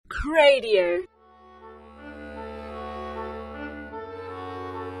Radio.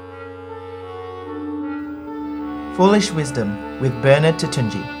 Foolish Wisdom with Bernard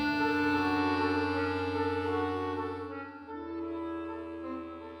Tatunji.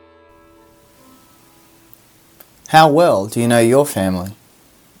 How well do you know your family?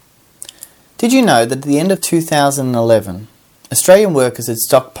 Did you know that at the end of 2011, Australian workers had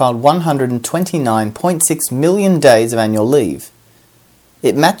stockpiled 129.6 million days of annual leave?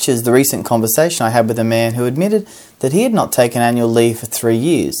 It matches the recent conversation I had with a man who admitted that he had not taken annual leave for 3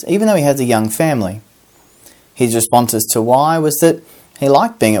 years, even though he has a young family. His response as to why was that he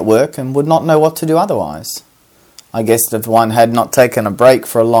liked being at work and would not know what to do otherwise. I guess that if one had not taken a break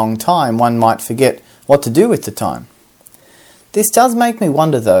for a long time, one might forget what to do with the time. This does make me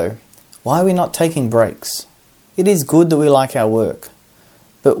wonder though, why are we not taking breaks? It is good that we like our work,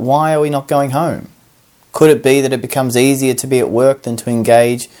 but why are we not going home? Could it be that it becomes easier to be at work than to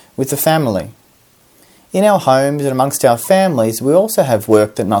engage with the family? In our homes and amongst our families, we also have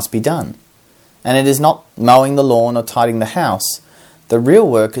work that must be done. And it is not mowing the lawn or tidying the house. The real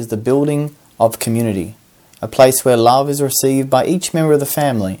work is the building of community, a place where love is received by each member of the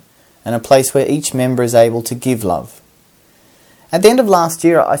family, and a place where each member is able to give love. At the end of last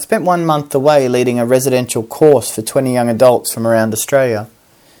year, I spent 1 month away leading a residential course for 20 young adults from around Australia.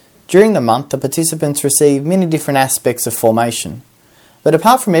 During the month, the participants received many different aspects of formation. But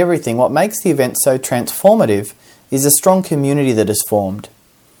apart from everything, what makes the event so transformative is the strong community that is formed.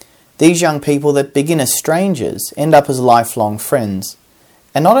 These young people that begin as strangers end up as lifelong friends.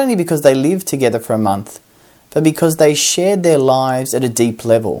 And not only because they lived together for a month, but because they shared their lives at a deep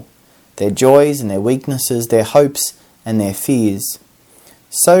level. Their joys and their weaknesses, their hopes and their fears.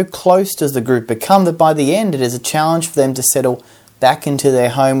 So close does the group become that by the end it is a challenge for them to settle back into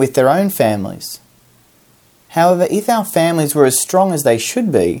their home with their own families. However, if our families were as strong as they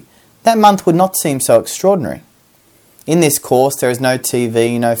should be, that month would not seem so extraordinary. In this course there is no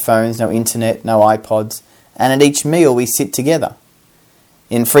TV, no phones, no internet, no iPods, and at each meal we sit together.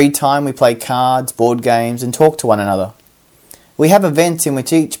 In free time we play cards, board games and talk to one another. We have events in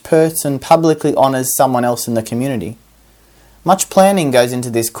which each person publicly honours someone else in the community. Much planning goes into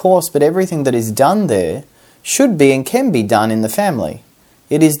this course, but everything that is done there should be and can be done in the family.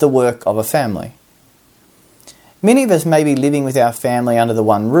 It is the work of a family. Many of us may be living with our family under the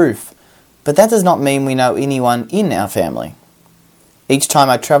one roof, but that does not mean we know anyone in our family. Each time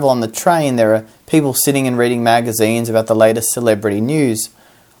I travel on the train, there are people sitting and reading magazines about the latest celebrity news.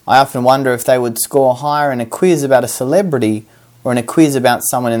 I often wonder if they would score higher in a quiz about a celebrity or in a quiz about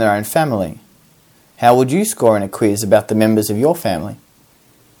someone in their own family. How would you score in a quiz about the members of your family?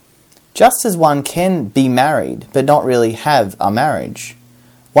 Just as one can be married but not really have a marriage,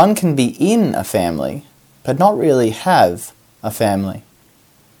 one can be in a family but not really have a family.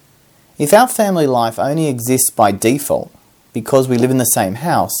 If our family life only exists by default because we live in the same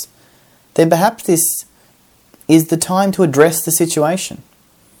house, then perhaps this is the time to address the situation.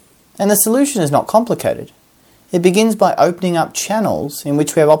 And the solution is not complicated. It begins by opening up channels in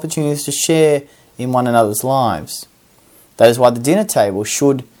which we have opportunities to share in one another's lives. That is why the dinner table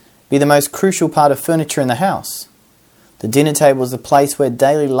should be the most crucial part of furniture in the house. The dinner table is the place where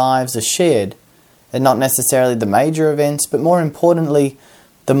daily lives are shared, and not necessarily the major events, but more importantly,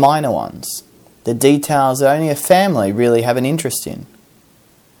 the minor ones, the details that only a family really have an interest in.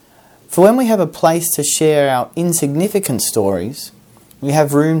 For when we have a place to share our insignificant stories, we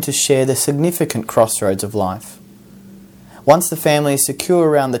have room to share the significant crossroads of life. Once the family is secure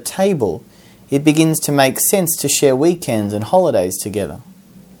around the table, it begins to make sense to share weekends and holidays together.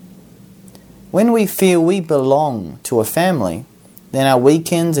 When we feel we belong to a family, then our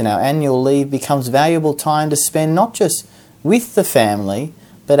weekends and our annual leave becomes valuable time to spend not just with the family,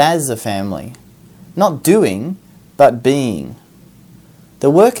 but as a family. Not doing, but being. The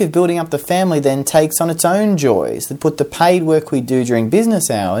work of building up the family then takes on its own joys that put the paid work we do during business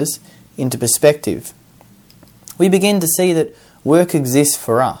hours into perspective. We begin to see that work exists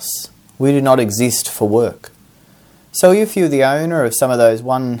for us. We do not exist for work. So if you're the owner of some of those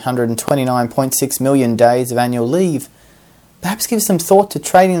 129.6 million days of annual leave, perhaps give some thought to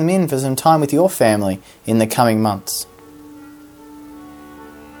trading them in for some time with your family in the coming months.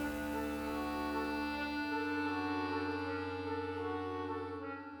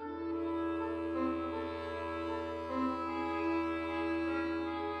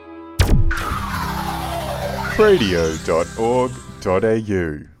 radio.org.au